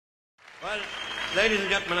Well, ladies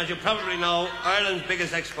and gentlemen, as you probably know, Ireland's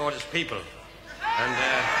biggest export is people. And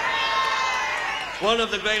one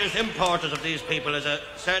of the greatest importers of these people is a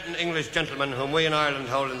certain English gentleman whom we in Ireland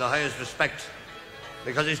hold in the highest respect,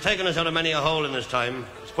 because he's taken us out of many a hole in his time.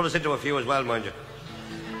 He's put us into a few as well, mind you.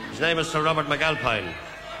 His name is Sir Robert McAlpine.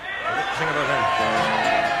 Sing about him.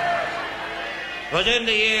 It was in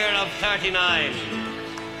the year of 39,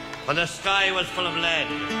 when the sky was full of lead,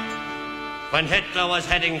 when Hitler was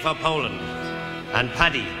heading for Poland, and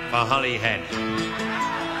Paddy for Holyhead.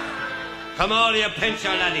 Come all you pincher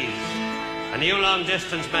laddies, and you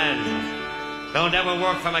long-distance men, don't ever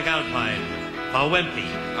work for McAlpine, for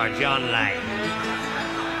Wimpy or John Lang.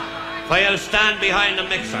 For you'll stand behind the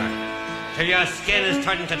mixer till your skin is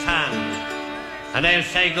turned to tan, and they'll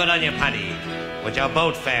say good on you, Paddy, with your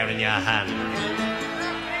boat fare in your hand.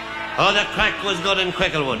 Oh, the crack was good in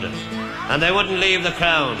Cricklewood, and they wouldn't leave the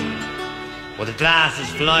crown, with the glasses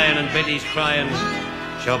flying and biddies crying,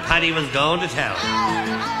 sure Paddy was going to tell.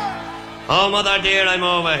 Oh, mother dear, I'm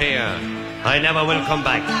over here, I never will come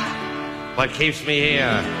back. What keeps me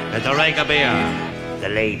here is the rake of beer, the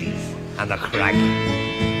ladies and the crack.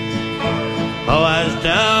 Oh, as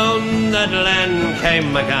down the glen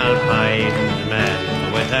came McAlpine's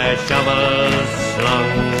men, with their shovels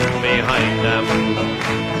slung behind them.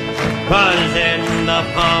 'Cause in the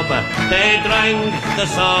pub they drank the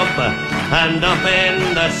sub, and up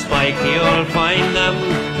in the spike you'll find them.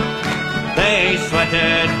 They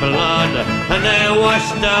sweated blood and they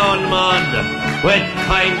washed down mud with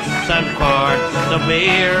pints and quarts of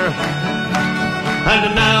beer.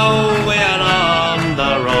 And now we're on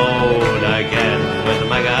the road again with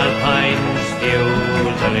McAlpines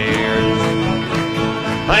Fusiliers.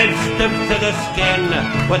 I've stooped to the skin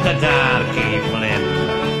with the darky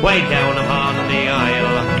flint, way down upon the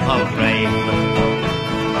Isle of Grain.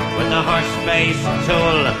 With the horse-faced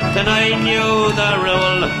tool, then I knew the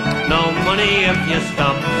rule, no money if you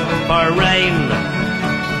stopped for rain.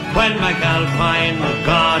 When McAlpine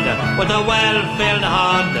God with a well-filled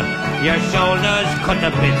hod, your shoulders cut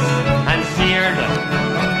to bits and seared,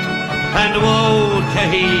 and woe to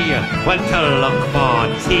he went to look for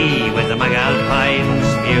tea with the McAlpines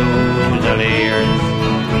Fusiliers.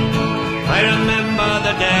 I remember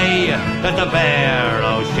the day that the Bear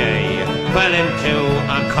O'Shea fell into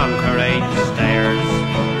a concrete stairs.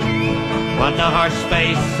 What the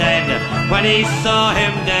horse-face said when he saw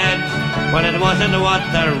him dead, well, it wasn't what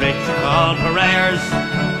the rich call prayers.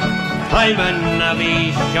 I'm a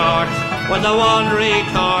navvy short with the one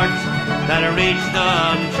retort that reached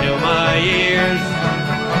on to my ears.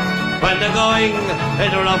 When the going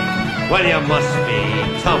is rough, well, you must be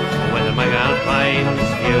tough with the McAlpines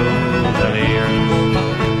Fusiliers.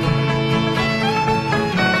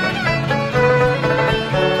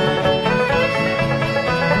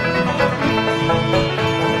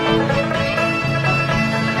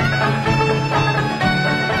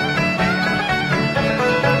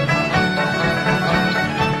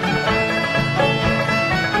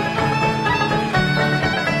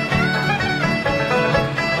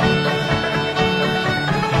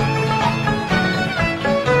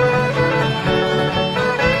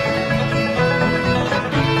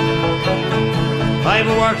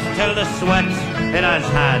 I've worked till the sweat it has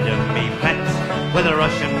had me pet with a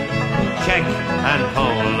Russian, Czech and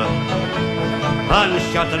Pole. On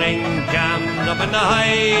shuttering jams up in the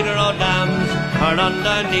hydro dams or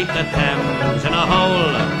underneath the Thames in a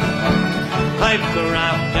hole. I've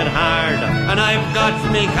grafted hard and I've got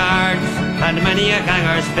me cards and many a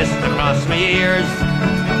ganger's fist across me ears.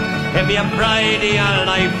 If you bridie your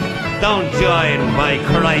life, don't join by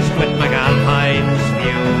Christ with McAlpines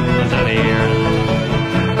Fusiliers.